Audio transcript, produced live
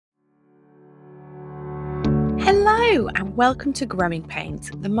Hello and welcome to Growing Pains,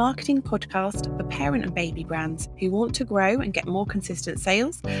 the marketing podcast for parent and baby brands who want to grow and get more consistent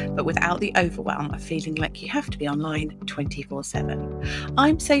sales, but without the overwhelm of feeling like you have to be online 24/7.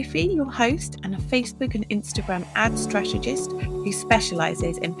 I'm Sophie, your host and a Facebook and Instagram ad strategist who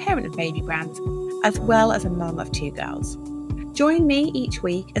specialises in parent and baby brands, as well as a mum of two girls. Join me each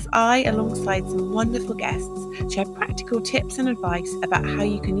week as I, alongside some wonderful guests, share practical tips and advice about how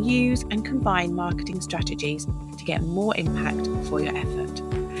you can use and combine marketing strategies to get more impact for your effort.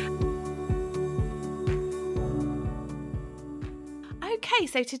 Okay,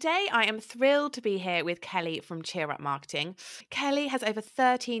 so today I am thrilled to be here with Kelly from Cheer Up Marketing. Kelly has over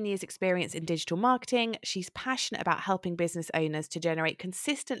 13 years experience in digital marketing. She's passionate about helping business owners to generate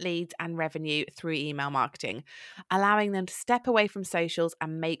consistent leads and revenue through email marketing, allowing them to step away from socials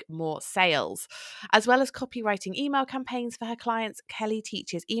and make more sales. As well as copywriting email campaigns for her clients, Kelly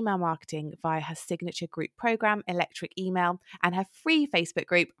teaches email marketing via her signature group program, Electric Email, and her free Facebook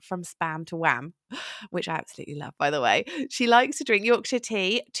group, From Spam to Wham, which I absolutely love, by the way. She likes to drink Yorkshire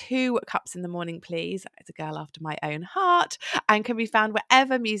tea, 2 cups in the morning, please. It's a girl after my own heart, and can be found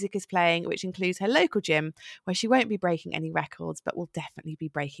wherever music is playing, which includes her local gym, where she won't be breaking any records, but will definitely be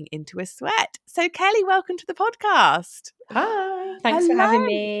breaking into a sweat. So, Kelly, welcome to the podcast. Hi, thanks for having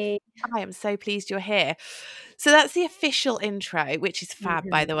me. I am so pleased you're here. So that's the official intro, which is fab,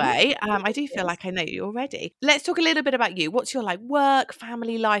 by the way. I do feel like I know you already. Let's talk a little bit about you. What's your work,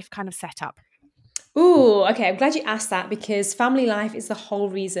 family life kind of setup? Ooh, okay. I'm glad you asked that because family life is the whole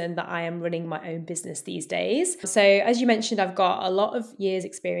reason that I am running my own business these days. So, as you mentioned, I've got a lot of years'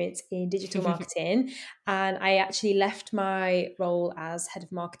 experience in digital marketing, and I actually left my role as head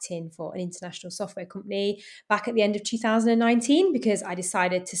of marketing for an international software company back at the end of 2019 because I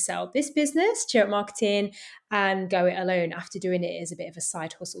decided to sell this business, Cheer Up Marketing, and go it alone after doing it as a bit of a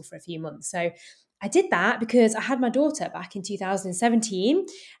side hustle for a few months. So, I did that because I had my daughter back in 2017.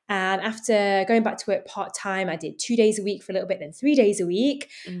 And after going back to work part-time, I did 2 days a week for a little bit, then 3 days a week.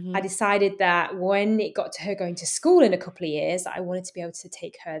 I decided that when it got to her going to school in a couple of years, I wanted to be able to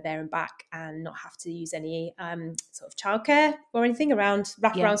take her there and back and not have to use any sort of childcare or anything around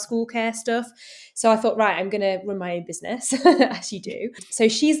wraparound school care stuff. So I thought, right, I'm going to run my own business, as you do. So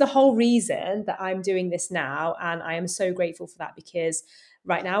she's the whole reason that I'm doing this now. And I am so grateful for that because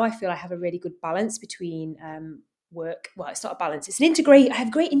right now I feel I have a really good balance between work. Well, it's not a balance. It's I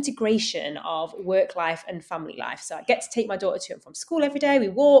have great integration of work life and family life. So I get to take my daughter to and from school every day. We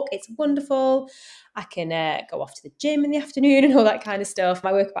walk. It's wonderful. I can go off to the gym in the afternoon and all that kind of stuff.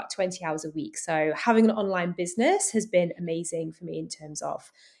 I work about 20 hours a week. So having an online business has been amazing for me in terms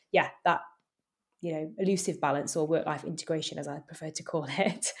of, that elusive balance or work-life integration, as I prefer to call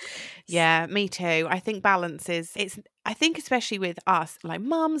it. Yeah, me too. I think balance I think especially with us, like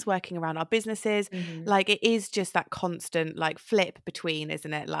mums working around our businesses, it is just that constant flip between,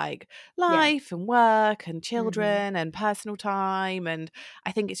 isn't it? Like life and work and children and personal time. And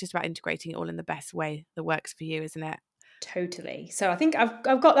I think it's just about integrating it all in the best way that works for you, isn't it? Totally. So I think I've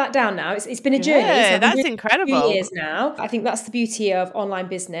got that down now. It's been a journey. So I've been That's doing it for incredible. 2 years now. I think that's the beauty of online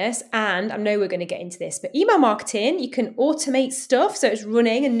business. And I know we're going to get into this, but email marketing, you can automate stuff. So it's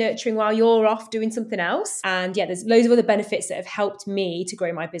running and nurturing while you're off doing something else. And there's loads of other benefits that have helped me to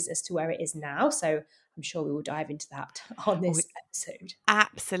grow my business to where it is now. So I'm sure we will dive into that on this episode.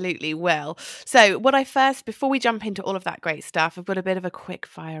 Absolutely will. So before we jump into all of that great stuff, I've got a bit of a quick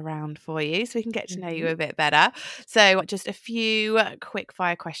fire round for you so we can get to know you a bit better. So just a few quick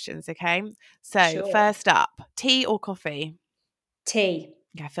fire questions, okay? So First up, tea or coffee? Tea.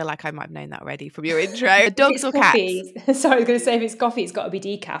 Yeah, I feel like I might have known that already from your intro. Dogs or coffee, cats? Sorry, I was going to say if it's coffee, it's got to be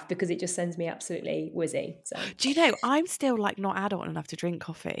decaf because it just sends me absolutely wizzy. So. Do you know, I'm still not adult enough to drink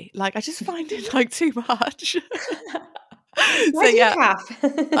coffee. I just find it too much. Why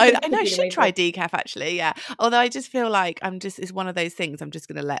decaf? I know I should try decaf actually, yeah. Although I just feel like it's one of those things I'm just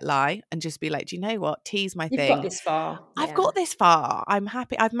going to let lie and just be like, do you know what? Tea's my thing. You've got this far. I've got this far. I'm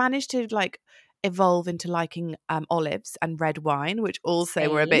happy. I've managed to evolve into liking olives and red wine, which also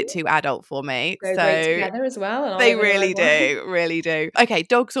were a bit too adult for me. Go great together as well. And they really do. Okay,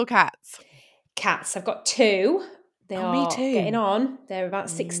 dogs or cats? Cats. I've got 2. They are me too. getting on. They're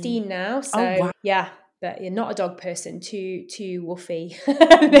about 16 now. So wow. Yeah. But you're not a dog person, too woofy.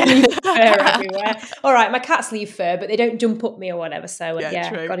 They leave fur everywhere. All right, my cats leave fur, but they don't jump up me or whatever. So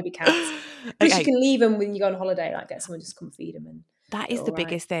got to be cats. Plus you can leave them when you go on holiday, get someone just come feed them. And that is the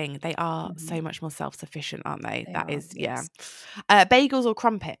biggest thing. They are so much more self-sufficient, aren't they? Yes. Bagels or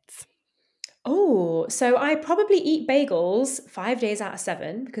crumpets? Oh, so I probably eat bagels 5 days out of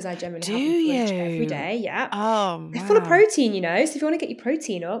 7 because I generally Do have them for lunch every you? day. Yeah. Oh, They're full of wow. protein, so if you want to get your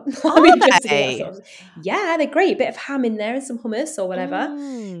protein up, I'm Are interested in that they? sort of. Yeah, they're great. Bit of ham in there and some hummus or whatever.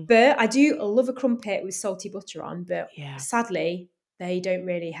 Mm, But I love a crumpet with salty butter on, but yeah. sadly, they don't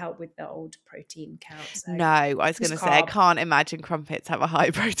really help with the old protein count. So No, I was going just to say, I carb. can't imagine crumpets have a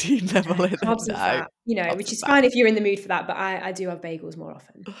high protein level No, in it. carbs and No, fat, carbs which and is fat. fine if you're in the mood for that, but I do have bagels more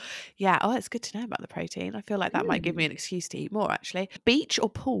often. Yeah. Oh, it's good to know about the protein. I feel like that might give me Mm. an excuse to eat more, actually. Beach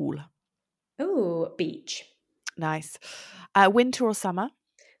or pool? Oh, beach. Nice. Winter or summer?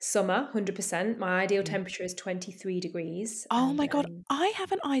 Summer, 100%. My ideal temperature is 23 degrees. Oh And my God, I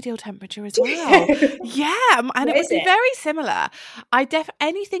have an ideal temperature as do well. you? Yeah, and it What would is be it? very similar.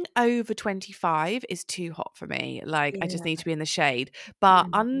 Anything over 25 is too hot for me. Like I just Yeah. need to be in the shade. But Mhm.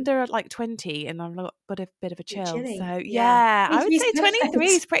 under like 20 and I'm got a bit of a You're chill. chilly. So Yeah. yeah, I would 23 is say 23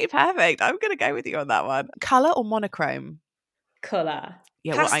 perfect. is pretty perfect. I'm gonna go with you on that one. Color or monochrome? Colour.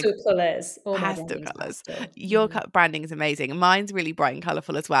 Yeah, well, I Pastel colours. All my pastel branding's colors. pastel. Your Mhm. branding is amazing. Mine's really bright and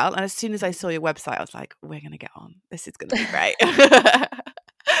colorful as well. And as soon as I saw your website, I was like, we're gonna get on. This is gonna be great.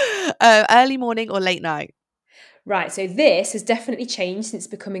 Early morning or late night? Right, so this has definitely changed since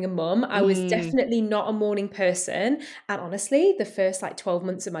becoming a mum. I was Mm. definitely not a morning person, and honestly, the first like 12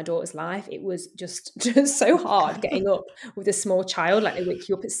 months of my daughter's life, it was just just so hard getting up with a small child. Like they wake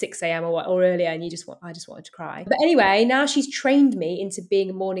you up at 6 a.m. or earlier, and I just wanted to cry. But anyway, now she's trained me into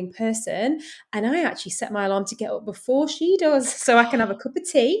being a morning person, and I actually set my alarm to get up before she does, so I can have a cup of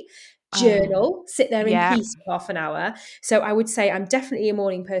tea, Oh, journal, sit there in yeah, peace for half an hour. So I would say I'm definitely a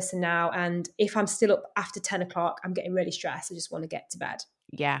morning person now. And if I'm still up after 10 o'clock, I'm getting really stressed. I just want to get to bed.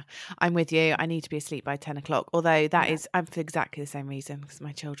 yeah. I'm with you. I need to be asleep by 10 o'clock. Although Yeah. I'm for exactly the same reason because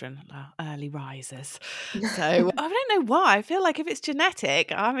my children are early risers. So I don't know why. I feel like if it's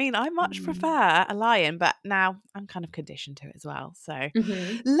genetic, I mean, I much Mm. prefer a lion, but now I'm kind of conditioned to it as well. So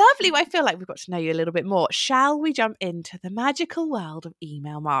Mhm. lovely. Well, I feel like we've got to know you a little bit more. Shall we jump into the magical world of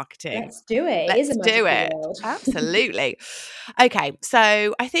email marketing? Let's do it. It is a Let's do magical it. world. Absolutely. Okay,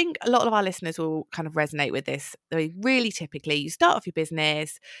 so I think a lot of our listeners will kind of resonate with this. Really typically, you start off your business,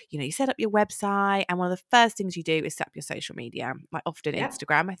 you set up your website, and one of the first things you do is set up your social media, like often Yep.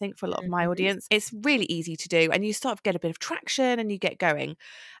 Instagram, I think, for a lot of my Mhm. audience. It's really easy to do, and you sort of get a bit of traction and you get going.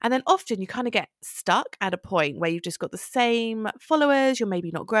 And then often you kind of get stuck at a point where you've just got the same followers, you're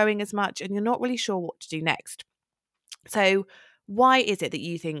maybe not growing as much, and you're not really sure what to do next. So, why is it that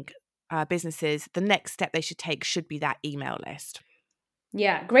you think businesses, the next step they should take should be that email list?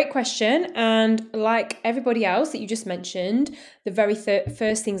 Yeah, great question. And like everybody else that you just mentioned, the very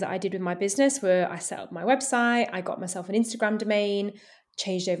first things that I did with my business were I set up my website, I got myself an Instagram domain,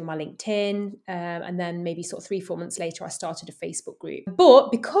 changed over my LinkedIn, and then maybe sort of 3, 4 months later, I started a Facebook group.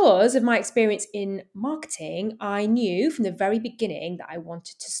 But because of my experience in marketing, I knew from the very beginning that I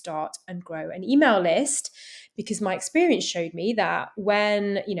wanted to start and grow an email list because my experience showed me that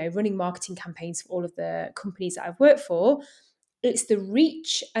when, running marketing campaigns for all of the companies that I've worked for, it's the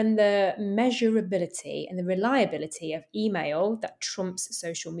reach and the measurability and the reliability of email that trumps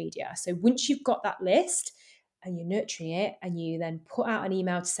social media. So once you've got that list and you're nurturing it and you then put out an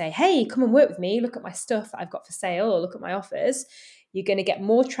email to say, hey, come and work with me, look at my stuff that I've got for sale or look at my offers, you're going to get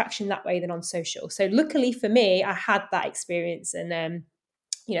more traction that way than on social. So luckily for me, I had that experience and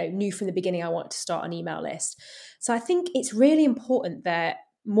knew from the beginning I wanted to start an email list. So I think it's really important that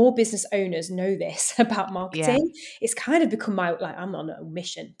more business owners know this about Yeah, marketing. It's kind of become I'm on a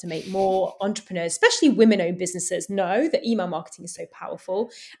mission to make more entrepreneurs, especially women-owned businesses, know that email marketing is so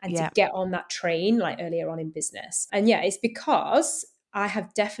powerful and to yeah, get on that train like earlier on in business. And yeah, it's because I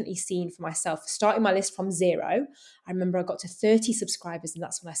have definitely seen for myself starting my list from zero. I remember I got to 30 subscribers and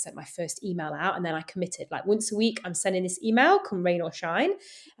that's when I sent my first email out. And then I committed like once a week, I'm sending this email, come rain or shine.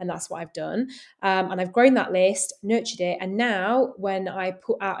 And that's what I've done. And I've grown that list, nurtured it. And now when I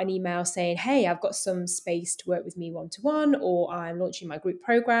put out an email saying, hey, I've got some space to work with me one-to-one, or I'm launching my group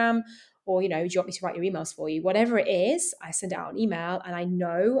program, or, do you want me to write your emails for you? Whatever it is, I send it out an email and I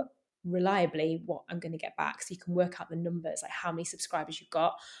know reliably what I'm going to get back. So you can work out the numbers, like how many subscribers you've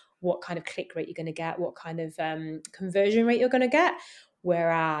got, what kind of click rate you're going to get, what kind of conversion rate you're going to get.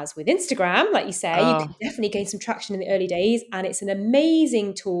 Whereas with Instagram, like you say, you oh, can definitely gain some traction in the early days. And it's an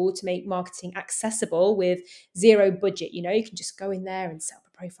amazing tool to make marketing accessible with zero budget. You can just go in there and set up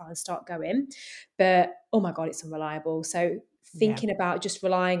a profile and start going. But oh my God, it's unreliable. So yeah, thinking about just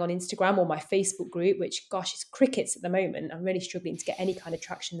relying on Instagram or my Facebook group, which gosh, it's crickets at the moment. I'm really struggling to get any kind of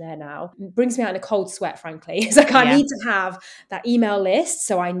traction there now. It brings me out in a cold sweat, frankly. It's like I yeah, need to have that email list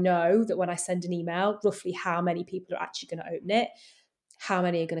so I know that when I send an email, roughly how many people are actually going to open it, how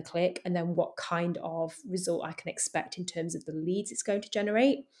many are going to click, and then what kind of result I can expect in terms of the leads it's going to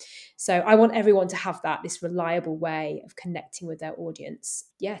generate. So I want everyone to have this reliable way of connecting with their audience,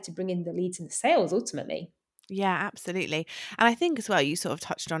 to bring in the leads and the sales ultimately. Yeah, absolutely. And I think as well, you sort of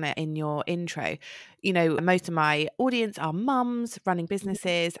touched on it in your intro. Most of my audience are mums running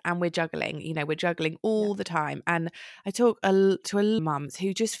businesses, and we're juggling Yeah. all the time. And I talk to a lot of mums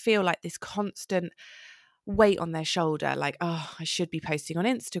who just feel like this constant weight on their shoulder, like, oh, I should be posting on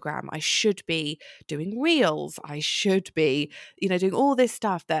Instagram, I should be doing reels, I should be doing all this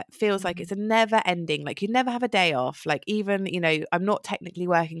stuff that feels like it's a never ending, like you never have a day off, like even I'm not technically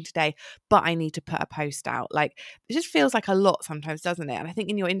working today, but I need to put a post out. Like it just feels like a lot sometimes, doesn't it? And I think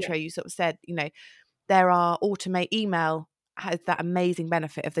in your Yeah. intro you sort of said there are email has that amazing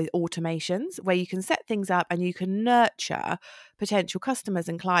benefit of the automations where you can set things up and you can nurture potential customers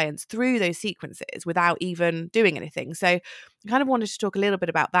and clients through those sequences without even doing anything. So I kind of wanted to talk a little bit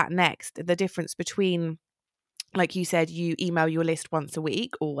about that next, the difference between, like you said, you email your list once a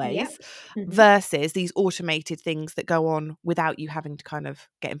week, Yeah. always, Mhm. versus these automated things that go on without you having to kind of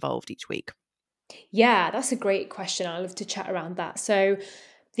get involved each week. Yeah, that's a great question. I love to chat around that. So,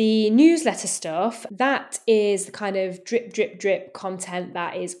 the newsletter stuff, that is the kind of drip, drip, drip content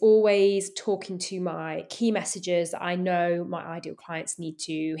that is always talking to my key messages that I know my ideal clients need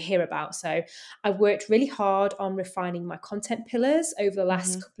to hear about. So, I've worked really hard on refining my content pillars over the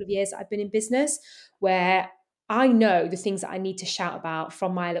last Hmm. couple of years that I've been in business, where I know the things that I need to shout about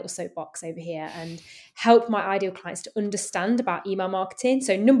from my little soapbox over here and help my ideal clients to understand about email marketing.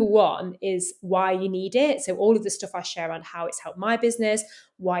 So, number one is why you need it. So, all of the stuff I share around how it's helped my business,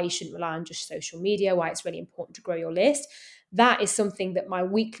 why you shouldn't rely on just social media, why it's really important to grow your list. That is something that my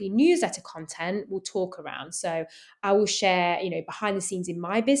weekly newsletter content will talk around. So I will share, behind the scenes in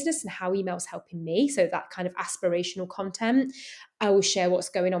my business and how email's helping me. So that kind of aspirational content. I will share what's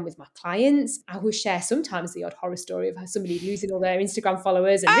going on with my clients. I will share sometimes the odd horror story of how somebody losing all their Instagram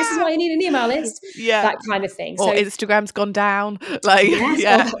followers and this is Ah, why you need an email list, yeah. that kind of thing. Or So Instagram's gone down. Like, yes, oh,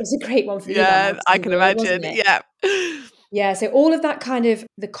 yeah, that was a great one for the email yeah, I marketing can world, wasn't imagine. it? Yeah. Yeah, so all of that kind of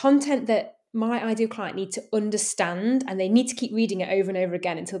the content that my ideal client need to understand and they need to keep reading it over and over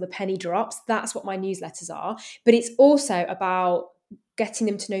again until the penny drops. That's what my newsletters are. But it's also about getting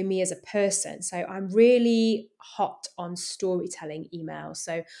them to know me as a person. So I'm really hot on storytelling emails.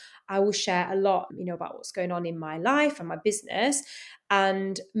 So I will share a lot, about what's going on in my life and my business.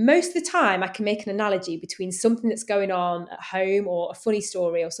 And most of the time, I can make an analogy between something that's going on at home or a funny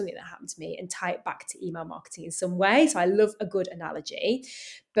story or something that happened to me and tie it back to email marketing in some way. So I love a good analogy.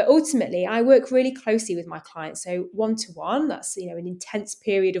 But ultimately, I work really closely with my clients. So one to one, that's an intense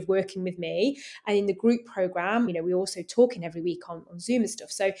period of working with me. And in the group program, we also talking every week on Zoom and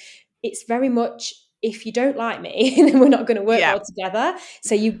stuff. So it's very much, if you don't like me, then we're not going to work Yeah. well together.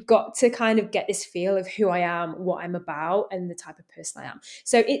 So you've got to kind of get this feel of who I am, what I'm about, and the type of person I am.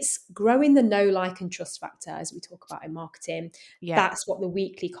 So it's growing the know, like, and trust factor, as we talk about in marketing. Yeah. That's what the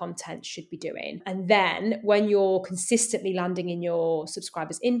weekly content should be doing. And then when you're consistently landing in your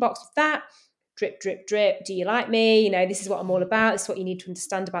subscribers' inbox with that, drip, drip, drip, do you like me? This is what I'm all about. This is what you need to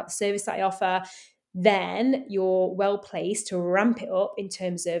understand about the service that I offer. Then you're well placed to ramp it up in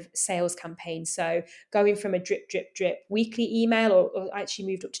terms of sales campaigns. So going from a drip, drip, drip weekly email, or I actually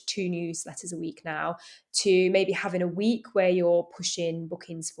moved up to 2 newsletters a week now, to maybe having a week where you're pushing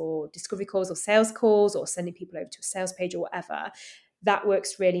bookings for discovery calls or sales calls or sending people over to a sales page or whatever. That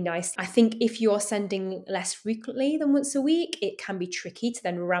works really nice. I think if you're sending less frequently than once a week, it can be tricky to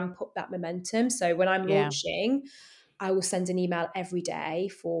then ramp up that momentum. So when I'm Yeah. launching, I will send an email every day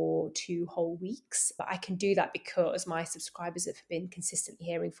for 2 whole weeks. But I can do that because my subscribers have been consistently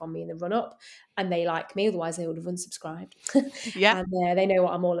hearing from me in the run up and they like me. Otherwise, they would have unsubscribed. Yeah. And they know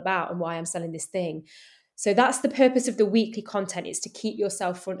what I'm all about and why I'm selling this thing. So that's the purpose of the weekly content, is to keep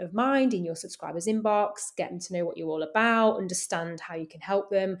yourself front of mind in your subscribers' inbox, get them to know what you're all about, understand how you can help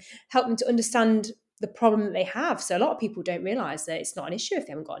them to understand the problem that they have. So a lot of people don't realize that it's not an issue if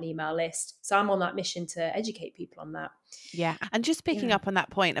they haven't got an email list. So I'm on that mission to educate people on that. Yeah. And just picking Yeah. up on that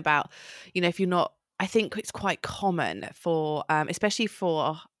point about, if you're not, I think it's quite common for, especially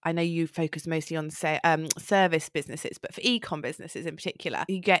for, I know you focus mostly on say, service businesses, but for e-com businesses in particular,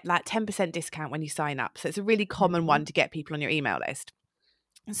 you get like 10% discount when you sign up. So it's a really common Mhm. one to get people on your email list.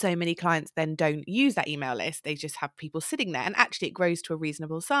 So many clients then don't use that email list. They just have people sitting there, and actually it grows to a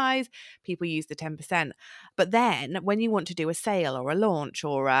reasonable size. People use the 10%. But then when you want to do a sale or a launch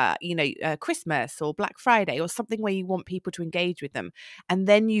or Christmas or Black Friday or something where you want people to engage with them, and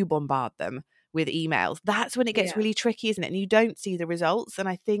then you bombard them with emails, that's when it gets Yeah. really tricky, isn't it? And you don't see the results. And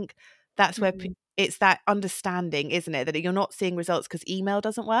I think That's where Mm. it's that understanding, isn't it? That you're not seeing results because email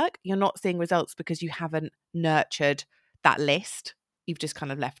doesn't work. You're not seeing results because you haven't nurtured that list. You've just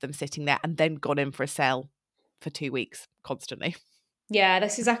kind of left them sitting there and then gone in for a sale for 2 weeks constantly. Yeah,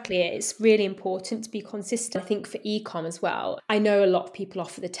 that's exactly it. It's really important to be consistent. I think for e-com as well, I know a lot of people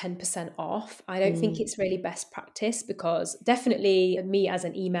offer the 10% off. I don't think Mm, it's really best practice, because definitely me as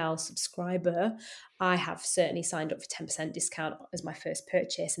an email subscriber, I have certainly signed up for 10% discount as my first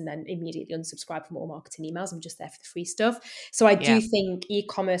purchase and then immediately unsubscribe from all marketing emails. I'm just there for the free stuff. So I do yeah. think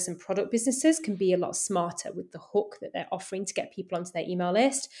e-commerce and product businesses can be a lot smarter with the hook that they're offering to get people onto their email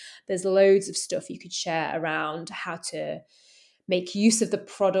list. There's loads of stuff you could share around how to make use of the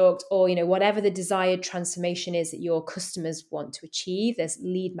product, or whatever the desired transformation is that your customers want to achieve. There's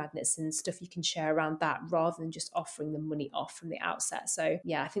lead magnets and stuff you can share around that, rather than just offering them money off from the outset. So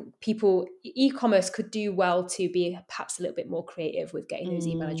yeah, I think people, e-commerce could do well to be perhaps a little bit more creative with getting those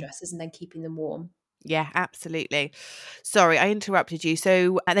email Mm, addresses and then keeping them warm. yeah, absolutely. Sorry, I interrupted you.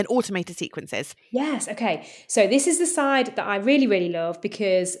 So, and then automated sequences. Yes. Okay. So this is the side that I really, really love,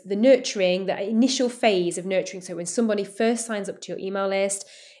 because the nurturing, the initial phase of nurturing. So when somebody first signs up to your email list,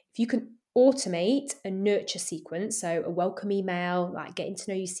 if you can automate a nurture sequence, so a welcome email, like getting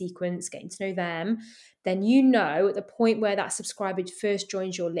to know you sequence, getting to know them, then at the point where that subscriber first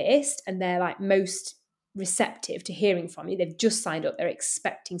joins your list and they're like most receptive to hearing from you, they've just signed up, they're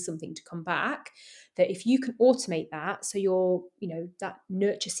expecting something to come back, that if you can automate that, so that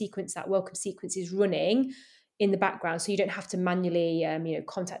nurture sequence, that welcome sequence is running in the background, so you don't have to manually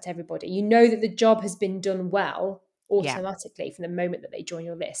contact everybody, that the job has been done well Yeah. automatically from the moment that they join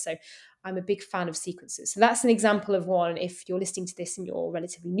your list. So I'm a big fan of sequences. So that's an example of one. If you're listening to this and you're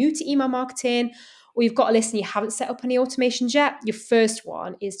relatively new to email marketing, or you've got a list and you haven't set up any automations yet, your first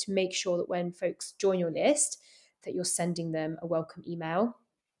one is to make sure that when folks join your list, that you're sending them a welcome email,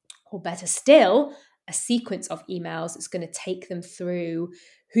 or better still, a sequence of emails that's going to take them through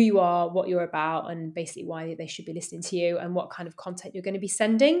who you are, what you're about, and basically why they should be listening to you and what kind of content you're going to be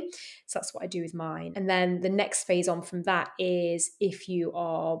sending. So that's what I do with mine. And then the next phase on from that is, if you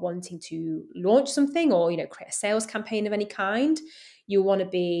are wanting to launch something or create a sales campaign of any kind, you want to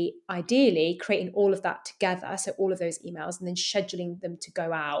be ideally creating all of that together, so all of those emails, and then scheduling them to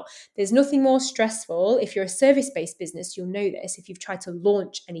go out. There's nothing more stressful. If you're a service-based business, you'll know this. If you've tried to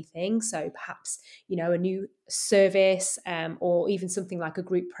launch anything, so perhaps a new service, or even something like a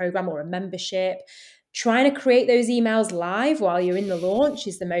group program or a membership, trying to create those emails live while you're in the launch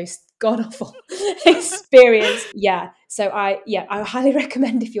is the most god-awful experience. So I highly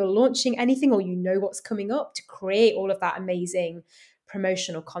recommend, if you're launching anything or what's coming up, to create all of that amazing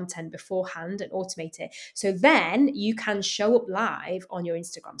promotional content beforehand and automate it. So then you can show up live on your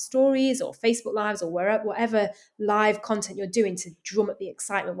Instagram stories or Facebook lives or whatever live content you're doing to drum up the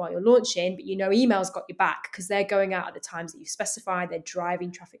excitement while you're launching. But email's got your back, because they're going out at the times that you've specified. They're driving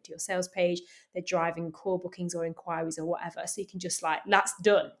traffic to your sales page. They're driving call bookings or inquiries or whatever. So you can just that's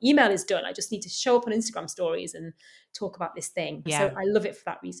done. Email is done. I just need to show up on Instagram stories and talk about this thing. So Yeah. I love it for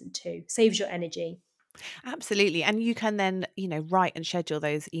that reason too. Saves your energy. Absolutely. And you can then, write and schedule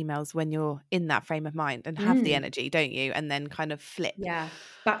those emails when you're in that frame of mind and have the Mm. energy, don't you? And then kind of flip. Yeah.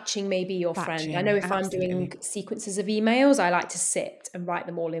 Batching may be your friend. I know Batching. if I'm doing Absolutely. sequences of emails, I like to sit and write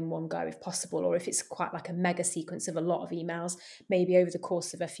them all in one go if possible, or if it's quite like a mega sequence of a lot of emails, maybe over the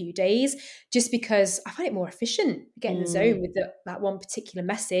course of a few days, just because I find it more efficient. Get in the Mm, zone with that one particular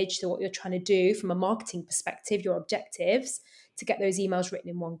message, to what you're trying to do from a marketing perspective, your objectives, to get those emails written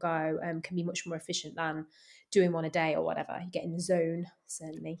in one go can be much more efficient than doing one a day or whatever. You get in the zone,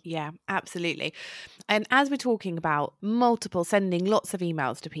 certainly. yeah, absolutely. And as we're talking about sending lots of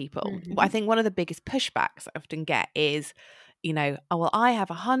emails to people, I Mm-hmm. think one of the biggest pushbacks I often get is, oh, well, I have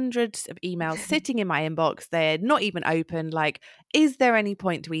hundreds of emails sitting in my inbox. They're not even open. Like, is there any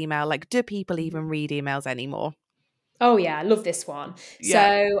point to email? Like, do people even read emails anymore? Oh yeah, I love this one.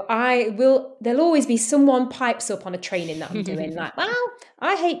 Yeah. So there'll always be someone pipes up on a training that I'm doing, like, well,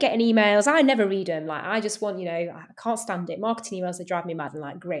 I hate getting emails. I never read them. Like, I just want, I can't stand it. Marketing emails, they drive me mad. And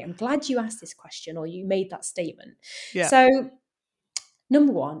like, great. I'm glad you asked this question, or you made that statement. Yeah. So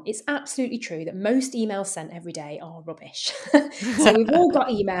number one, it's absolutely true that most emails sent every day are rubbish. So we've all got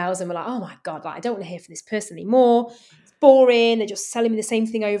emails and we're like, oh my God, like, I don't want to hear from this person anymore. It's boring. They're just selling me the same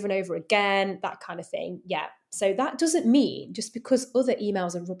thing over and over again, that kind of thing. Yeah. So that doesn't mean, just because other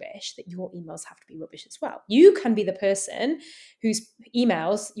emails are rubbish, that your emails have to be rubbish as well. You can be the person whose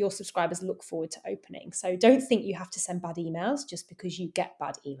emails your subscribers look forward to opening. So don't think you have to send bad emails just because you get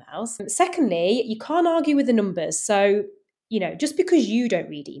bad emails. And secondly, you can't argue with the numbers. So just because you don't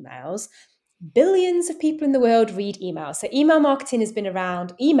read emails billions of people in the world read email. So email has been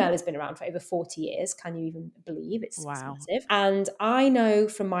around for over 40 years. Can you even believe it's Wow. massive? And I know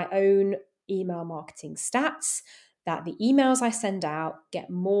from my own email marketing stats that the emails I send out get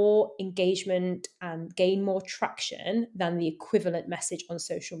more engagement and gain more traction than the equivalent message on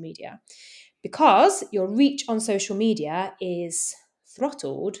social media, because your reach on social media is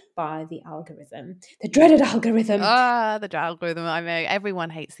throttled by the algorithm, the dreaded algorithm. The algorithm. I know everyone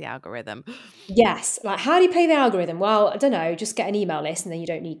hates the algorithm. Yes. Like, how do you play the algorithm? Well, I don't know, just get an email list and then you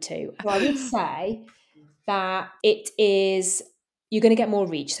don't need to. So I would say that you're going to get more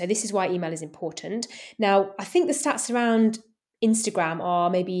reach. So this is why email is important. Now, I think the stats around Instagram are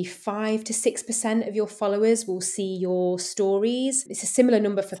maybe 5 to 6% of your followers will see your stories. It's a similar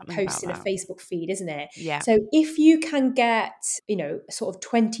number for Something about posts in a that. Facebook feed, isn't it? Yeah. So if you can get, sort of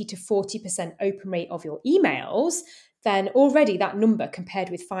 20 to 40% open rate of your emails, then already that number compared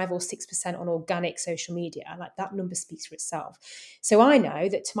with 5 or 6% on organic social media, like that number speaks for itself. So I know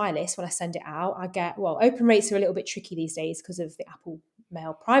that to my list, when I send it out, I get, well, open rates are a little bit tricky these days because of the Apple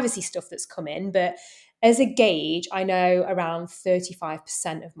Mail privacy stuff that's come in. But as a gauge, I know around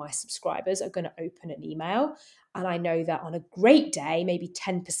 35% of my subscribers are going to open an email. And I know that on a great day, maybe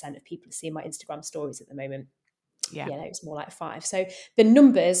 10% of people are seeing my Instagram stories at the moment. Yeah. No, it's more like 5. So the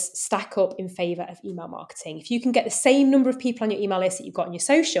numbers stack up in favor of email marketing. If you can get the same number of people on your email list that you've got on your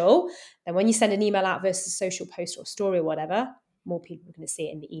social, then when you send an email out versus a social post or a story or whatever, more people are going to see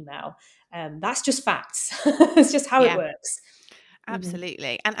it in the email. That's just facts. It's just how it Yeah. works.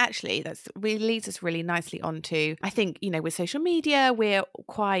 Absolutely. And actually, that's really leads us really nicely onto, I think, with social media, we're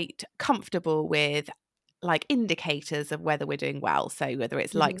quite comfortable with like indicators of whether we're doing well. So whether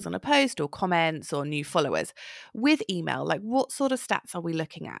it's likes Mhm. on a post or comments or new followers. With email, like what sort of stats are we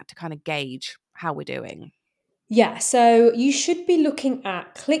looking at to kind of gauge how we're doing? Yeah, so you should be looking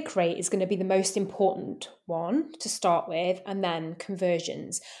at click rate is going to be the most important one to start with, and then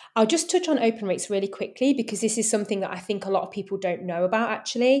conversions. I'll just touch on open rates really quickly because this is something that I think a lot of people don't know about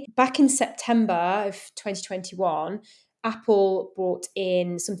actually. Back in September of 2021, Apple brought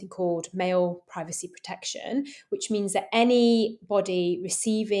in something called mail privacy protection, which means that anybody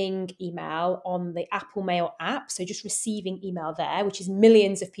receiving email on the Apple Mail app, so just receiving email there, which is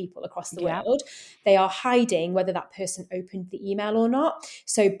millions of people across the Yeah. world, they are hiding whether that person opened the email or not.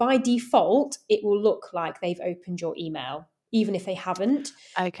 So by default, it will look like they've opened your email, even if they haven't.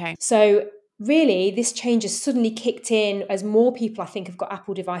 Okay. So really, this change has suddenly kicked in as more people, I think, have got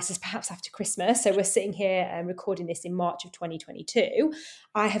Apple devices, perhaps after Christmas. So we're sitting here and recording this in March of 2022.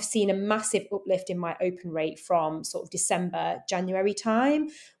 I have seen a massive uplift in my open rate from sort of December, January time,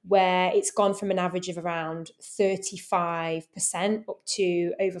 where it's gone from an average of around 35% up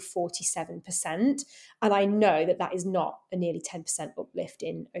to over 47%. And I know that that is not a nearly 10% uplift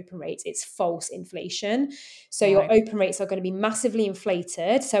in open rates. It's false inflation. So your Right. open rates are going to be massively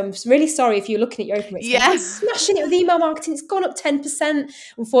inflated. So I'm really sorry if you're looking at your open rates going, Yeah. I'm smashing it with email marketing. It's gone up 10%.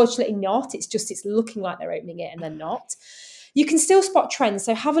 Unfortunately not. It's looking like they're opening it and they're not. You can still spot trends.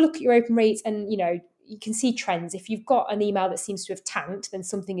 So have a look at your open rates and, you can see trends. If you've got an email that seems to have tanked, then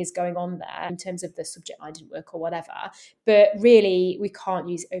something is going on there in terms of the subject line didn't work or whatever. But really, we can't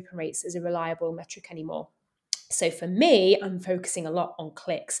use open rates as a reliable metric anymore. So for me, I'm focusing a lot on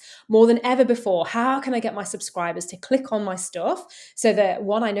clicks more than ever before. How can I get my subscribers to click on my stuff so that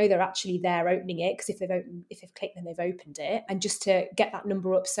one, I know they're actually there opening it, because if they've clicked, then they've opened it, and just to get that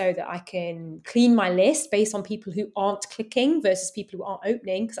number up so that I can clean my list based on people who aren't clicking versus people who aren't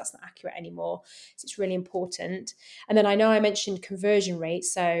opening, because that's not accurate anymore. So it's really important. And then I know I mentioned conversion rate.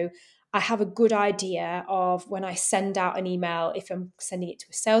 So I have a good idea of when I send out an email, if I'm sending it to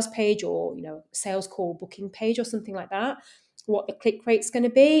a sales page or, sales call booking page or something like that, what the click rate's going to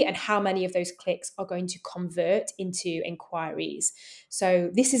be and how many of those clicks are going to convert into inquiries. So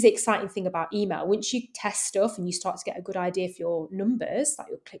this is the exciting thing about email. Once you test stuff and you start to get a good idea for your numbers, like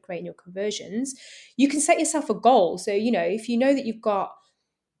your click rate and your conversions, you can set yourself a goal. So, if you know that you've got,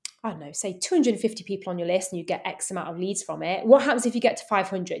 I don't know, say 250 people on your list and you get X amount of leads from it. What happens if you get to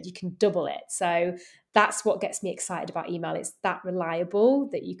 500? You can double it. So that's what gets me excited about email. It's that reliable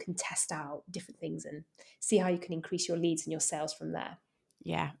that you can test out different things and see how you can increase your leads and your sales from there.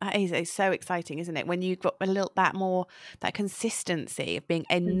 Yeah, that is, it's so exciting, isn't it? When you've got a little that consistency of being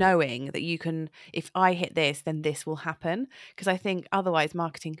a knowing that you can, if I hit this, then this will happen. Because I think otherwise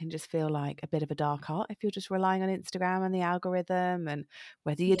marketing can just feel like a bit of a dark art if you're just relying on Instagram and the algorithm and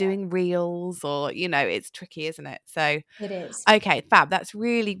whether you're Yeah, doing reels or, it's tricky, isn't it? So, it is. okay, fab. That's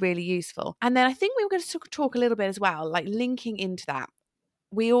really, really useful. And then I think we were going to talk a little bit as well, like linking into that.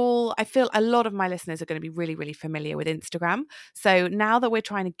 I feel a lot of my listeners are going to be really, really familiar with Instagram. So now that we're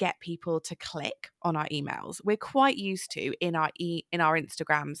trying to get people to click on our emails, we're quite used to in our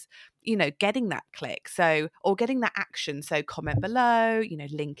Instagrams, getting that click. So, or getting that action. So comment below,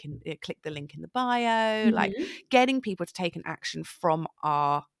 click the link in the bio, like Mhm. getting people to take an action from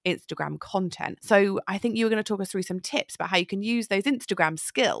our Instagram content. So I think you were going to talk us through some tips about how you can use those Instagram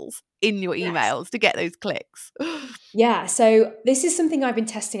skills in your Yes. emails to get those clicks. Yeah, so this is something I've been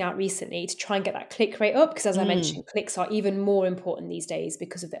testing out recently to try and get that click rate up because, as I Mm, mentioned, clicks are even more important these days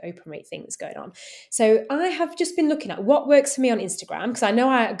because of the open rate thing that's going on. So I have just been looking at what works for me on Instagram because I know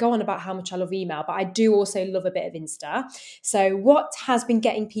I go on about how much I love email, but I do also love a bit of Insta. So what has been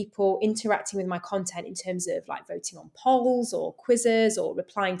getting people interacting with my content in terms of like voting on polls or quizzes or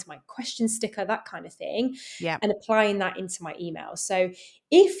replying to my question sticker, that kind of thing, yeah. and applying that into my email. So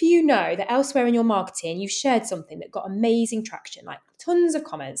if you know that elsewhere in your marketing, you've shared something that got amazing traction, like tons of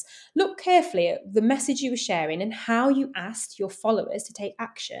comments, look carefully at the message you were sharing and how you asked your followers to take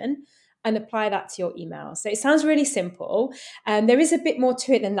action and apply that to your email. So it sounds really simple. And there is a bit more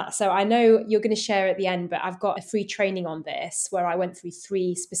to it than that. So I know you're going to share at the end, but I've got a free training on this where I went through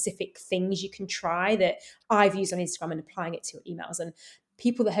 3 specific things you can try that I've used on Instagram and applying it to your emails. And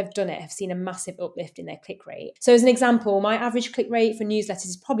people that have done it have seen a massive uplift in their click rate. So as an example, my average click rate for newsletters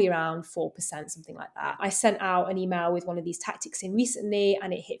is probably around 4%, something like that. I sent out an email with one of these tactics in recently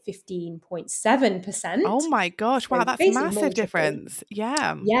and it hit 15.7%. Oh my gosh. Wow, So that's basically massive multiple. difference.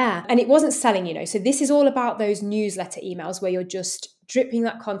 Yeah. Yeah. And it wasn't selling, So this is all about those newsletter emails where you're just dripping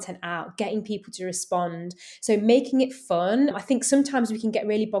that content out, getting people to respond. So making it fun. I think sometimes we can get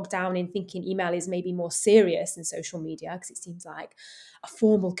really bogged down in thinking email is maybe more serious than social media because it seems like a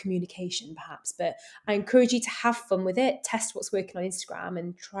formal communication perhaps. But I encourage you to have fun with it, test what's working on Instagram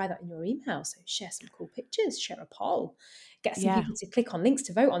and try that in your email. So share some cool pictures, share a poll, get some Yeah. people to click on links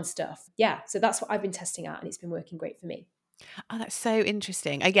to vote on stuff. Yeah. So that's what I've been testing out and it's been working great for me. Oh, that's so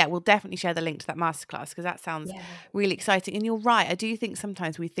interesting. Yeah, we'll definitely share the link to that masterclass because that sounds Yeah. really exciting. And you're right. I do think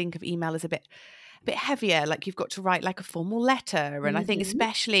sometimes we think of email as a bit heavier, like you've got to write like a formal letter. And I think Mm-hmm.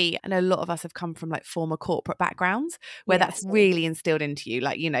 especially, I know a lot of us have come from like former corporate backgrounds where that's Yes. really instilled into you.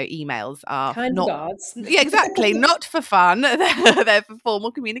 Like, emails are Kind not, regards. yeah, exactly, not for fun. They're for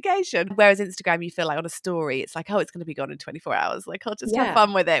formal communication. Whereas Instagram, you feel like on a story, it's like, oh, it's going to be gone in 24 hours. Like, I'll just have Yeah.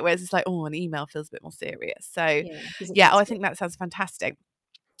 fun with it. Whereas it's like, oh, an email feels a bit more serious. So Yeah. Doesn't yeah, need oh, to I be. think that sounds fantastic.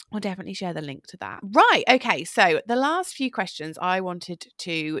 I'll definitely share the link to that. Right. Okay. So the last few questions I wanted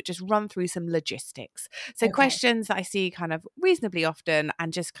to just run through some logistics. So Okay. questions that I see kind of reasonably often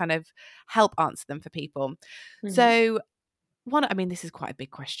and just kind of help answer them for people. Mm-hmm. So this is quite a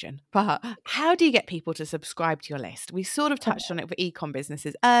big question, but how do you get people to subscribe to your list? We sort of touched on it for ecom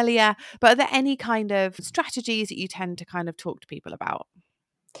businesses earlier, but are there any kind of strategies that you tend to kind of talk to people about?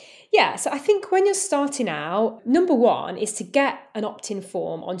 Yeah, so I think when you're starting out, number one is to get an opt-in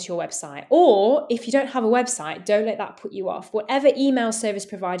form onto your website. Or if you don't have a website, don't let that put you off. Whatever email service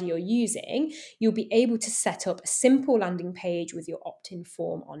provider you're using, you'll be able to set up a simple landing page with your opt-in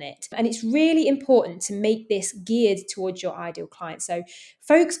form on it. And it's really important to make this geared towards your ideal client. So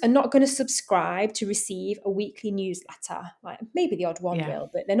folks are not going to subscribe to receive a weekly newsletter. Like maybe the odd one Yeah. will,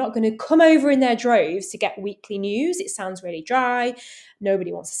 but they're not going to come over in their droves to get weekly news. It sounds really dry.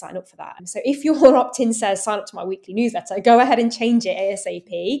 Nobody wants to sign up for that. So if your opt-in says sign up to my weekly newsletter, go ahead and change it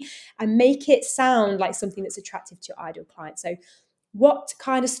ASAP and make it sound like something that's attractive to your ideal client. So what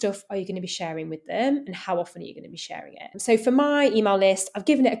kind of stuff are you going to be sharing with them and how often are you going to be sharing it? So for my email list, I've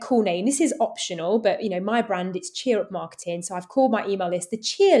given it a cool name. This is optional, but my brand, it's Cheer Up Marketing. So I've called my email list the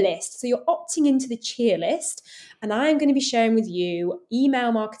Cheer List. So you're opting into the Cheer List and I'm going to be sharing with you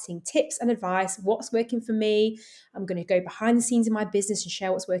email marketing tips and advice, what's working for me. I'm going to go behind the scenes in my business and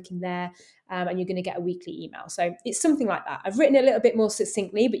share what's working there. And you're going to get a weekly email. So it's something like that. I've written it a little bit more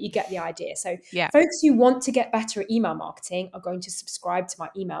succinctly, but you get the idea. So Yeah. folks who want to get better at email marketing are going to subscribe to my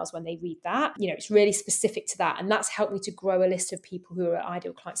emails when they read that. It's really specific to that. And that's helped me to grow a list of people who are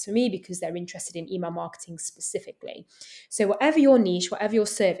ideal clients for me because they're interested in email marketing specifically. So whatever your niche, whatever your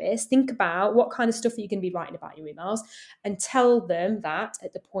service, think about what kind of stuff are you going to be writing about in your emails and tell them that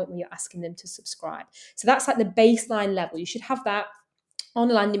at the point where you're asking them to subscribe. So that's like the baseline level. You should have that on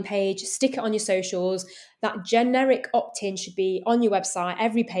a landing page, stick it on your socials. That generic opt-in should be on your website,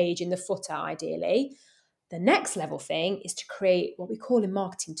 every page in the footer, ideally. The next level thing is to create what we call in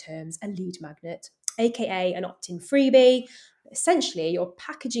marketing terms a lead magnet, aka an opt-in freebie. Essentially, you're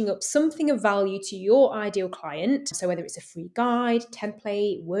packaging up something of value to your ideal client. So whether it's a free guide,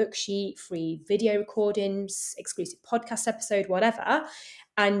 template, worksheet, free video recordings, exclusive podcast episode, whatever,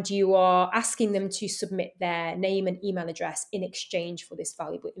 and you are asking them to submit their name and email address in exchange for this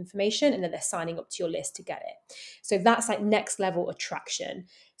valuable information, and then they're signing up to your list to get it. So that's like next level attraction.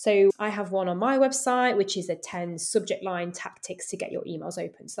 So I have one on my website, which is a 10 subject line tactics to get your emails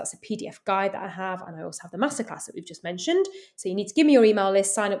open. So that's a PDF guide that I have. And I also have the masterclass that we've just mentioned. So you need to give me your email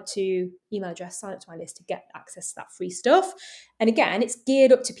list, sign up to email address, sign up to my list to get access to that free stuff. And again, it's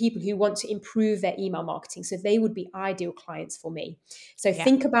geared up to people who want to improve their email marketing. So they would be ideal clients for me. So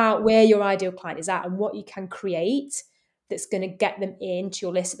think about where your ideal client is at and what you can create that's going to get them into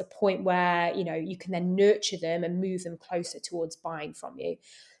your list at the point where, you know, you can then nurture them and move them closer towards buying from you.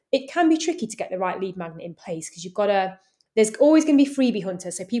 It can be tricky to get the right lead magnet in place because there's always going to be freebie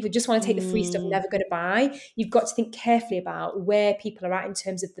hunters. So people just want to take the free stuff, never going to buy. You've got to think carefully about where people are at in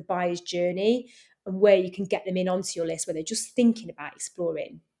terms of the buyer's journey and where you can get them in onto your list, where they're just thinking about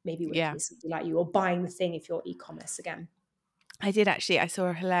exploring, maybe working with somebody like you or buying the thing if you're e-commerce again. I saw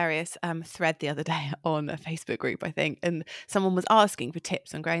a hilarious thread the other day on a Facebook group, I think, and someone was asking for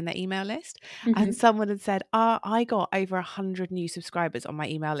tips on growing their email list. Mm-hmm. And someone had said, I got over 100 new subscribers on my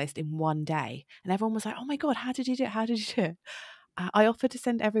email list in one day. And everyone was like, oh my God, how did you do it? How did you do it? I offered to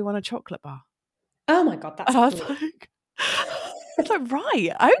send everyone a chocolate bar. Oh my God, that's And I was brilliant. like, right,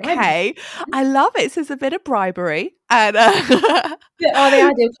 okay. I love it. So it's a bit of bribery. And Are they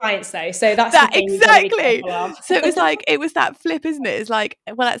ideal clients though? So that's the thing you've got to be careful of. So it was that flip, isn't it? It's like,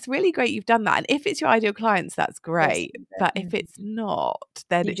 well, that's really great you've done that. And if it's your ideal clients, that's great. But if it's not,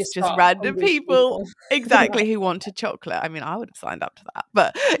 then You've it's just just got random hungry people. Exactly, who wanted chocolate. I mean, I would have signed up to that.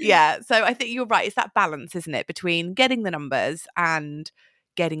 But yeah, so I think you're right. It's that balance, isn't it, between getting the numbers and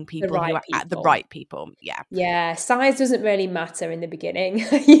getting people who are at the right people. Yeah, size doesn't really matter in the beginning.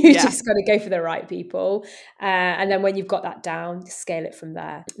 You just got to go for the right people. And then when you've got that down, scale it from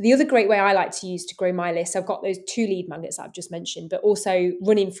there. The other great way I like to use to grow my list, I've got those 2 lead magnets that I've just mentioned, but also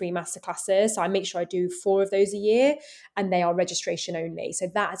running free masterclasses. So I make sure I do 4 of those a year and they are registration only. So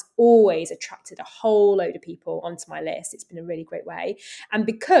that has always attracted a whole load of people onto my list. It's been a really great way. And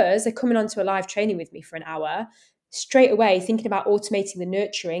because they're coming onto a live training with me for an hour, straight away thinking about automating the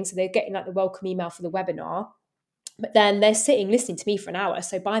nurturing. So they're getting like the welcome email for the webinar, but then they're sitting listening to me for an hour.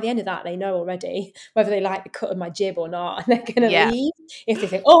 So by the end of that, they know already whether they like the cut of my jib or not. And they're going to leave. If they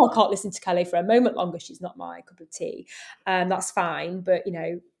think, oh, I can't listen to Kelly for a moment longer, she's not my cup of tea. That's fine. But, you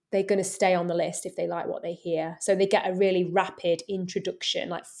know, they're going to stay on the list if they like what they hear. So they get a really rapid introduction,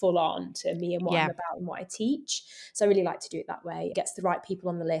 like full on to me and what I'm about and what I teach. So I really like to do it that way. It gets the right people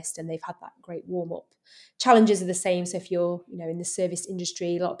on the list and they've had that great warm up. Challenges are the same. So if you're, you know, in the service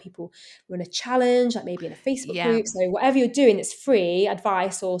industry, a lot of people run a challenge, like maybe in a Facebook group. So whatever you're doing that's free,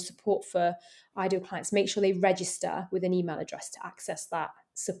 advice or support for ideal clients, make sure they register with an email address to access that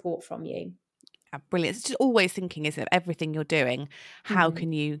support from you. Brilliant. It's just always thinking, isn't it? Everything you're doing, how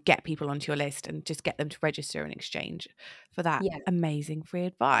can you get people onto your list and just get them to register in exchange for that amazing free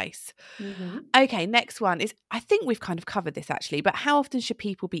advice? Okay, next one is, I think we've kind of covered this actually, but how often should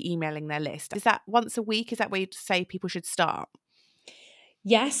people be emailing their list? Is that once a week? Is that where you'd say people should start?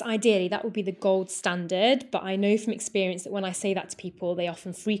 Yes, ideally, that would be the gold standard. But I know from experience that when I say that to people, they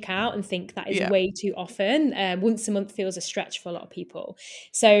often freak out and think that is way too often. Once a month feels a stretch for a lot of people.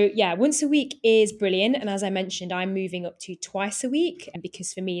 So yeah, once a week is brilliant. And as I mentioned, I'm moving up to twice a week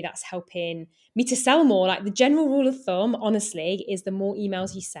because for me, that's helping me to sell more. Like the general rule of thumb, honestly, is the more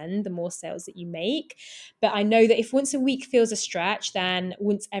emails you send, the more sales that you make. But I know that if once a week feels a stretch, then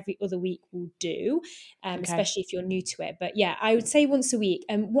once every other week will do, especially if you're new to it. But yeah, I would say once a week.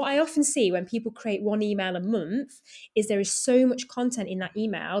 And what I often see when people create one email a month is there is so much content in that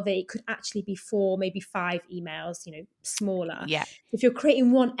email that it could actually be 4, maybe 5 emails, you know, smaller. Yeah. If you're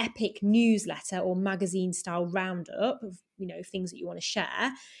creating one epic newsletter or magazine style roundup of, you know, things that you want to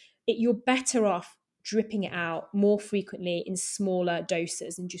share, you're better off dripping it out more frequently in smaller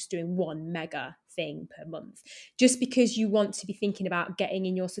doses and just doing one mega thing per month, just because you want to be thinking about getting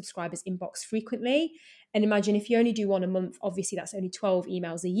in your subscribers' inbox frequently. And imagine if you only do one a month, obviously that's only 12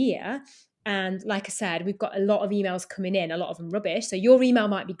 emails a year. And like I said, we've got a lot of emails coming in, a lot of them rubbish. So your email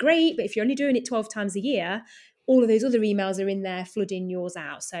might be great, but if you're only doing it 12 times a year, all of those other emails are in there flooding yours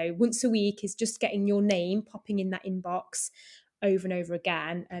out. So once a week is just getting your name popping in that inbox over and over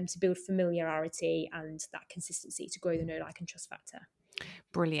again to build familiarity and that consistency to grow the know, like, and trust factor.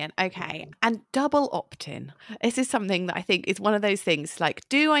 Brilliant. Okay. And double opt-in. This is something that I think is one of those things like,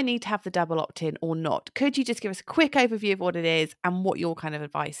 do I need to have the double opt-in or not? Could you just give us a quick overview of what it is and what your kind of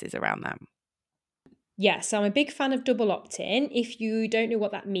advice is around that? Yeah, so I'm a big fan of double opt-in. If you don't know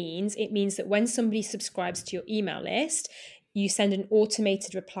what that means, it means that when somebody subscribes to your email list, you send an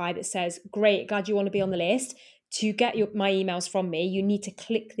automated reply that says, "Great, glad you want to be on the list. To get my emails from me, you need to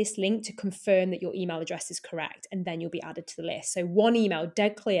click this link to confirm that your email address is correct, and then you'll be added to the list." So one email,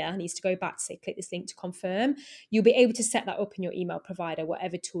 dead clear, needs to go back to say, "Click this link to confirm." You'll be able to set that up in your email provider,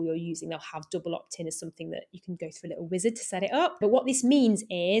 whatever tool you're using. They'll have double opt-in as something that you can go through a little wizard to set it up. But what this means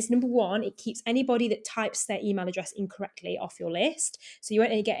is, number one, it keeps anybody that types their email address incorrectly off your list. So you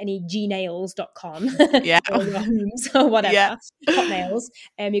won't get any gnails.com Yeah. or Yahoos or Yeah. whatever, hotmails.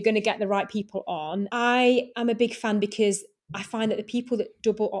 You're going to get the right people on. I am a big fan because I find that the people that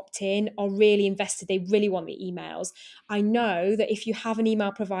double opt in are really invested. They really want the emails. I know that if you have an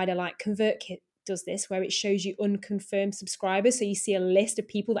email provider like ConvertKit does this, where it shows you unconfirmed subscribers. So you see a list of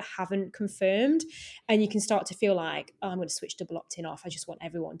people that haven't confirmed, and you can start to feel like, oh, I'm going to switch double opt-in off. I just want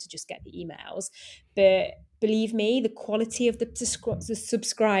everyone to just get the emails. But believe me, the quality of the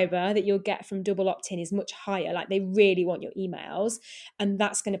subscriber that you'll get from double opt-in is much higher. Like, they really want your emails, and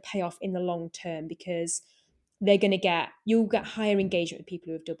that's going to pay off in the long term, because you'll get higher engagement with people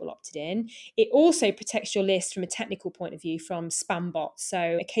who have double opted in. It also protects your list from a technical point of view from spam bots.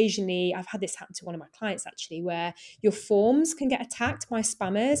 So occasionally, I've had this happen to one of my clients actually, where your forms can get attacked by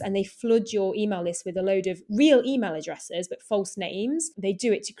spammers and they flood your email list with a load of real email addresses but false names. They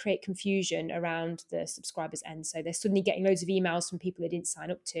do it to create confusion around the subscriber's end. So they're suddenly getting loads of emails from people they didn't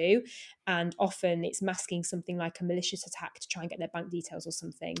sign up to, and often it's masking something like a malicious attack to try and get their bank details or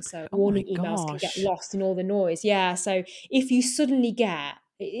something. So Oh my warning emails can get gosh. lost in all the noise. Yeah. So if you suddenly get,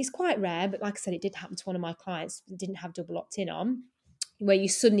 it's quite rare, but like I said, it did happen to one of my clients that didn't have double opt-in on, where you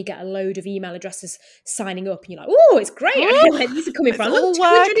suddenly get a load of email addresses signing up and you're like, oh, it's great. I don't know where these are coming It's from. Oh, all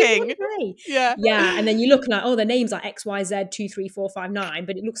 200 in working. one day. Yeah. Yeah. And then you look like, oh, the name's like XYZ23459,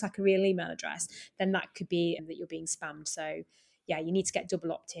 but it looks like a real email address. Then that could be that you're being spammed. So yeah, you need to get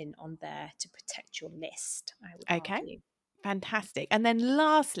double opt-in on there to protect your list, I would Okay. argue. Fantastic. And then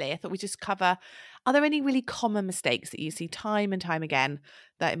lastly, I thought we'd just cover, are there any really common mistakes that you see time and time again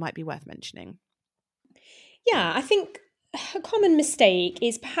that it might be worth mentioning? Yeah, I think a common mistake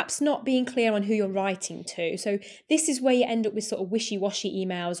is perhaps not being clear on who you're writing to. So this is where you end up with sort of wishy-washy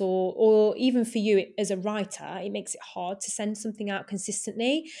emails, or even for you as a writer, it makes it hard to send something out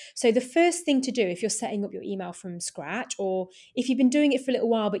consistently. So the first thing to do if you're setting up your email from scratch, or if you've been doing it for a little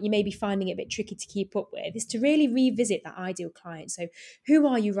while but you may be finding it a bit tricky to keep up with, is to really revisit that ideal client. So who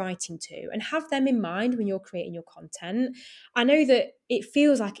are you writing to? And have them in mind when you're creating your content. I know that it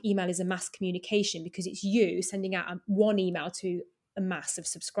feels like email is a mass communication because it's you sending out one email to a mass of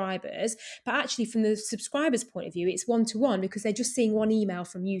subscribers, but actually from the subscribers' point of view, it's one-to-one because they're just seeing one email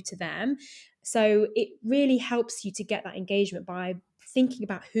from you to them. So it really helps you to get that engagement by thinking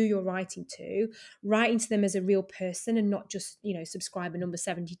about who you're writing to them as a real person, and not just, subscriber number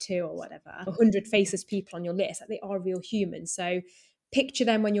 72 or whatever, 100 faceless people on your list. Like, they are real humans. So picture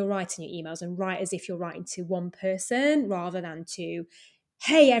them when you're writing your emails, and write as if you're writing to one person rather than to,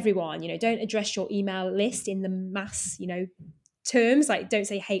 hey everyone. Don't address your email list in the mass terms. Like, don't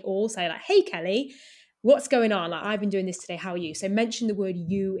say hey all, say like, hey Kelly, what's going on? Like, I've been doing this today, how are you? So mention the word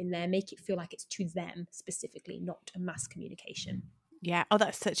you in there, make it feel like it's to them specifically, not a mass communication. Yeah. Oh,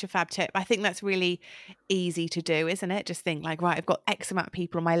 that's such a fab tip. I think that's really easy to do, isn't it? Just think like, right, I've got X amount of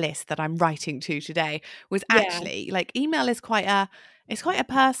people on my list that I'm writing to today. Was Yeah, actually like, email is it's quite a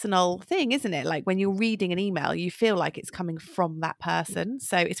personal thing, isn't it? Like, when you're reading an email, you feel like it's coming from that person.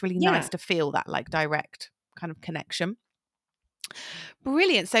 So it's really yeah. nice to feel that like direct kind of connection.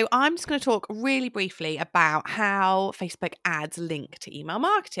 Brilliant. So I'm just going to talk really briefly about how Facebook ads link to email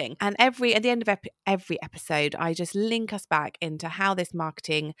marketing. And at the end of every episode, I just link us back into how this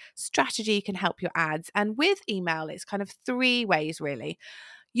marketing strategy can help your ads. And with email, it's kind of three ways, really.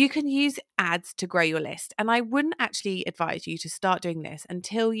 You can use ads to grow your list. And I wouldn't actually advise you to start doing this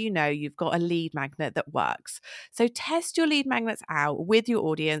until you know you've got a lead magnet that works. So test your lead magnets out with your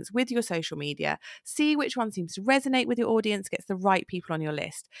audience, with your social media, see which one seems to resonate with your audience, gets the right people on your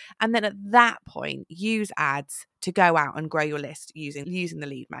list. And then at that point, use ads to go out and grow your list using the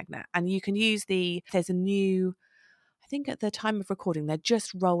lead magnet. And you can use there's a new, I think at the time of recording, they're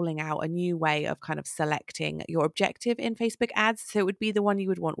just rolling out a new way of kind of selecting your objective in Facebook ads. So it would be the one you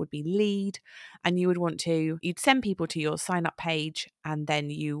would want would be lead, and you'd send people to your sign up page, and then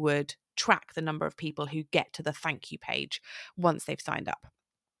you would track the number of people who get to the thank you page once they've signed up.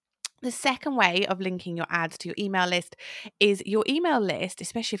 The second way of linking your ads to your email list is your email list,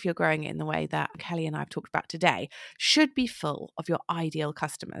 especially if you're growing it in the way that Kelly and I have talked about today, should be full of your ideal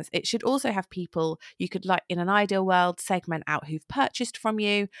customers. It should also have people you could, like in an ideal world, segment out who've purchased from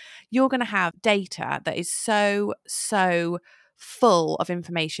you. You're going to have data that is so full of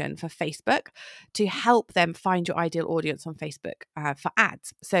information for Facebook to help them find your ideal audience on Facebook for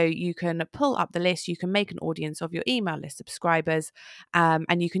ads. So you can pull up the list, you can make an audience of your email list subscribers,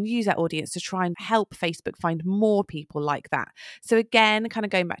 and you can use that audience to try and help Facebook find more people like that. So again, kind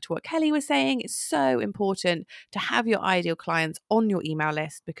of going back to what Kelly was saying, it's so important to have your ideal clients on your email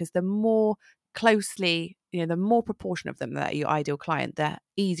list, because the more closely, the more proportion of them that are your ideal client, the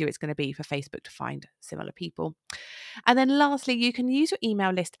easier it's going to be for Facebook to find similar people. And then lastly, you can use your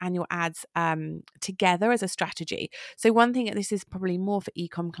email list and your ads together as a strategy. So one thing, this is probably more for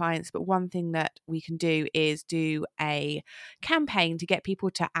e-com clients, but one thing that we can do is do a campaign to get people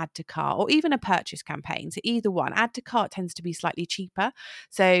to add to cart, or even a purchase campaign. So either one. Add to cart tends to be slightly cheaper.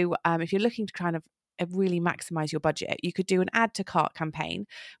 So if you're looking to kind of really maximize your budget, you could do an add to cart campaign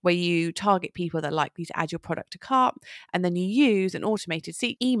where you target people that are likely to add your product to cart, and then you use an automated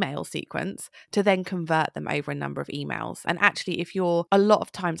email sequence to then convert them over a number of emails. And actually, a lot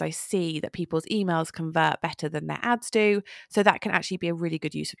of times I see that people's emails convert better than their ads do, so that can actually be a really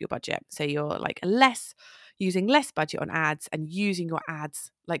good use of your budget. So you're like using less budget on ads and using your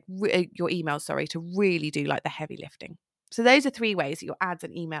ads, like your emails, to really do like the heavy lifting. So those are 3 ways that your ads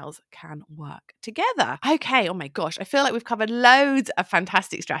and emails can work together. Okay, oh my gosh, I feel like we've covered loads of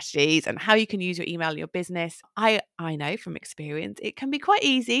fantastic strategies and how you can use your email in your business. I know from experience, it can be quite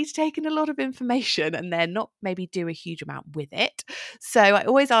easy to take in a lot of information and then not maybe do a huge amount with it. So I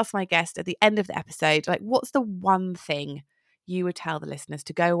always ask my guest at the end of the episode, like, what's the one thing you would tell the listeners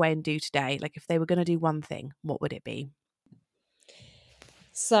to go away and do today? Like, if they were going to do one thing, what would it be?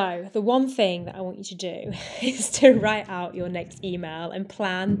 So the one thing that I want you to do is to write out your next email and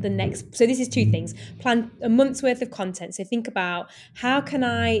plan the next. So this is 2 things. Plan a month's worth of content. So think about, how can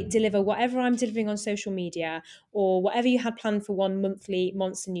I deliver whatever I'm delivering on social media, or whatever you had planned for one monthly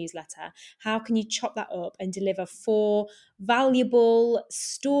monster newsletter. How can you chop that up and deliver 4 valuable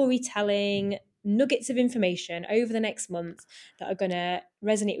storytelling nuggets of information over the next month that are going to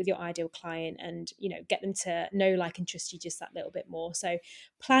resonate with your ideal client and, get them to know, like, and trust you just that little bit more. So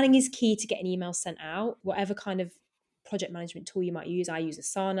planning is key to getting emails sent out, whatever kind of project management tool you might use. I use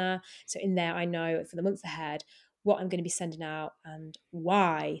Asana. So in there, I know for the month ahead what I'm going to be sending out and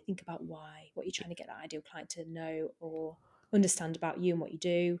why. Think about why, what you're trying to get that ideal client to know or understand about you and what you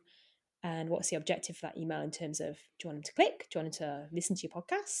do. And what's the objective for that email in terms of, do you want them to click? Do you want them to listen to your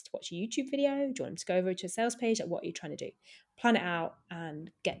podcast, watch a YouTube video? Do you want them to go over to a sales page? Like, what are you trying to do? Plan it out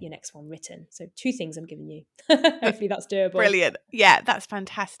and get your next one written. So 2 things I'm giving you. Hopefully that's doable. Brilliant. Yeah, that's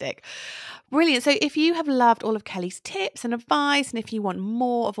fantastic. Brilliant. So if you have loved all of Kelly's tips and advice, and if you want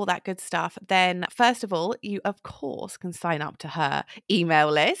more of all that good stuff, then first of all, you of course can sign up to her email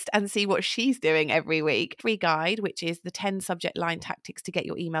list and see what she's doing every week. Free guide, which is the 10 subject line tactics to get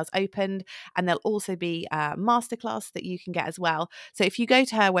your emails opened. And there'll also be a masterclass that you can get as well. So if you go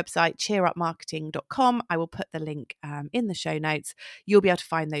to her website, cheerupmarketing.com, I will put the link in the show notes. You'll be able to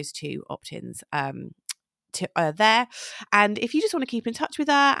find those 2 opt-ins there. And if you just want to keep in touch with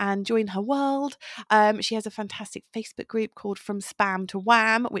her and join her world, she has a fantastic Facebook group called From Spam to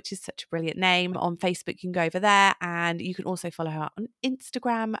Wham, which is such a brilliant name. On Facebook, you can go over there, and you can also follow her on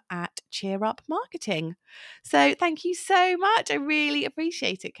Instagram at Cheer Up Marketing. So thank you so much. I really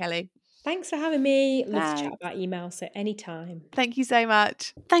appreciate it, Kelly. Thanks for having me. Love to chat about email, so anytime. Thank you so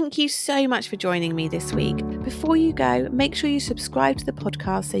much. Thank you so much for joining me this week. Before you go, make sure you subscribe to the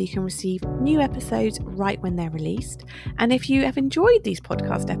podcast so you can receive new episodes right when they're released. And if you have enjoyed these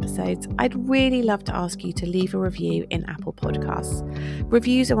podcast episodes, I'd really love to ask you to leave a review in Apple Podcasts.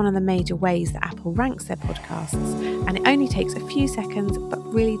 Reviews are one of the major ways that Apple ranks their podcasts, and it only takes a few seconds, but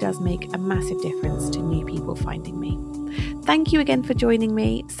really does make a massive difference to new people finding me. Thank you again for joining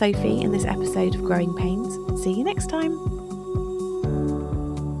me, Sophie, in this episode of Growing Pains. See you next time.